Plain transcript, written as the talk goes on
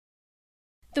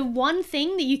The one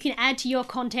thing that you can add to your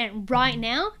content right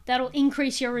now that'll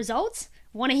increase your results.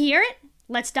 Want to hear it?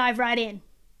 Let's dive right in.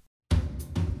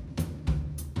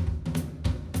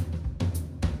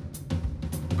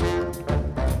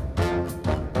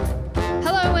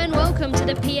 Hello and welcome to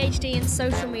the PhD in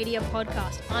Social Media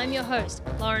podcast. I'm your host,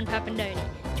 Lauren Papandoni.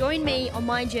 Join me on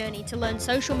my journey to learn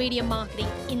social media marketing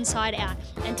inside out,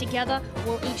 and together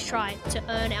we'll each try to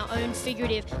earn our own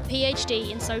figurative PhD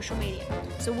in social media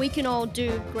so we can all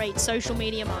do great social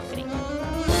media marketing.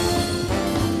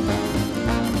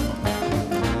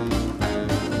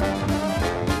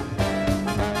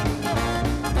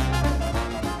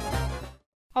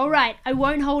 Alright, I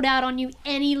won't hold out on you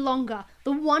any longer.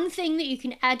 The one thing that you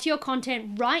can add to your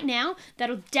content right now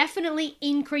that'll definitely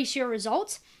increase your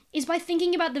results is by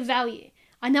thinking about the value.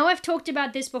 I know I've talked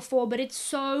about this before, but it's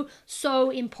so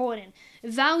important.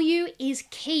 Value is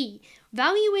key.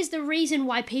 Value is the reason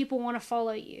why people want to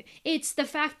follow you. It's the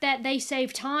fact that they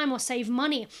save time or save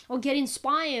money or get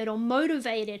inspired or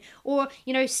motivated or,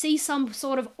 see some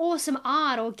sort of awesome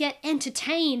art or get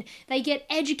entertained. They get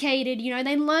educated,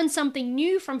 they learn something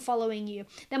new from following you.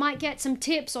 They might get some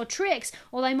tips or tricks,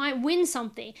 or they might win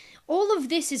something. All of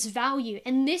this is value,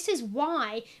 and this is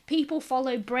why people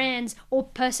follow brands or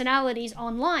personalities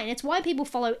online. It's why people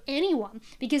follow anyone,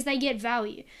 because they get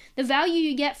value. The value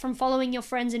you get from following your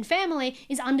friends and family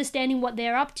is understanding what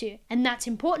they're up to, and that's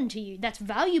important to you. That's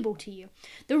valuable to you.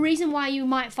 The reason why you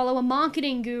might follow a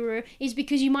marketing guru is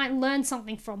because you might learn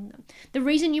something from them. The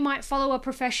reason you might follow a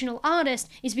professional artist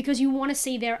is because you want to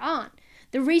see their art.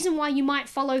 The reason why you might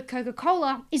follow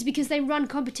Coca-Cola is because they run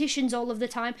competitions all of the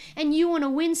time and you want to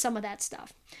win some of that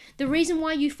stuff. The reason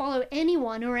why you follow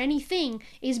anyone or anything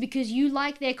is because you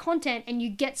like their content and you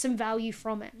get some value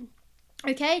from it.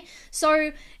 Okay,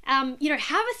 so, have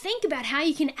a think about how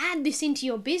you can add this into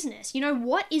your business.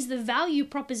 What is the value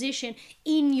proposition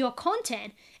in your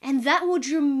content? And that will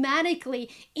dramatically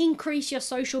increase your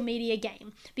social media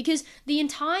game, because the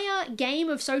entire game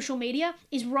of social media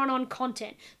is run on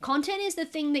content. Content is the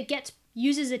thing that gets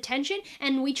users' attention,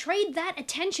 and we trade that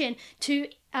attention to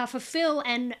fulfill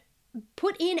and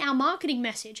put in our marketing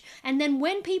message. And then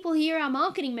when people hear our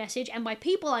marketing message, and by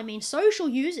people I mean social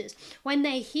users, when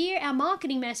they hear our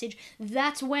marketing message,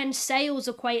 that's when sales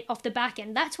equate off the back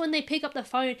end. That's when they pick up the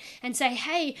phone and say,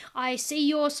 hey, I see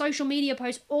your social media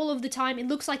posts all of the time. It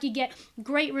looks like you get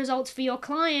great results for your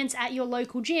clients at your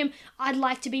local gym. I'd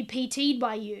like to be PT'd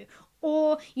by you.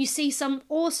 Or you see some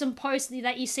awesome post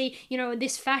that you see,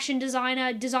 this fashion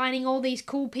designer designing all these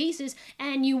cool pieces,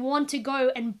 and you want to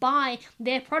go and buy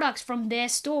their products from their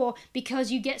store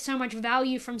because you get so much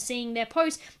value from seeing their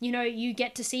posts. You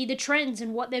get to see the trends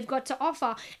and what they've got to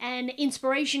offer and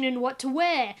inspiration in what to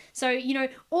wear. So,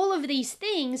 all of these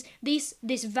things, this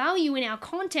value in our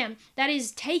content, that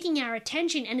is taking our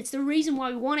attention, and it's the reason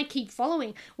why we want to keep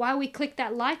following, why we click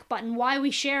that like button, why we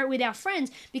share it with our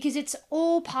friends, because it's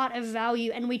all part of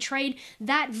value, and we trade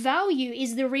that value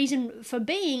is the reason for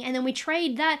being, and then we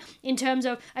trade that in terms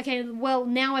of, okay, well,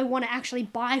 now I want to actually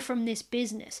buy from this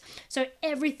business. So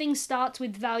everything starts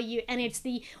with value, and it's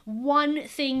the one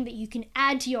thing that you can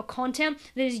add to your content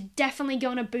that is definitely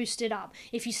going to boost it up.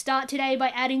 If you start today by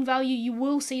adding value, you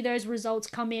will see those results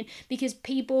come in, because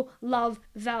people love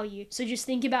value. So just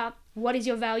think about what is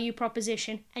your value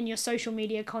proposition, and your social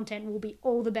media content will be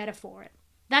all the better for it.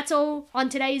 That's all on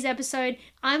today's episode.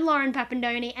 I'm Lauren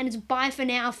Papandoni, and it's bye for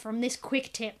now from this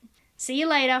quick tip. See you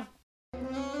later.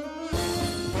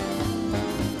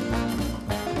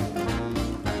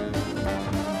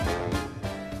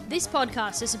 This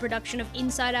podcast is a production of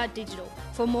Inside Out Digital.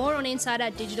 For more on Inside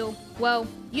Out Digital, well,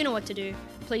 you know what to do.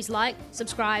 Please like,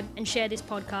 subscribe, and share this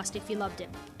podcast if you loved it.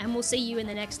 And we'll see you in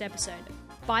the next episode.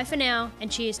 Bye for now,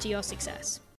 and cheers to your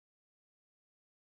success.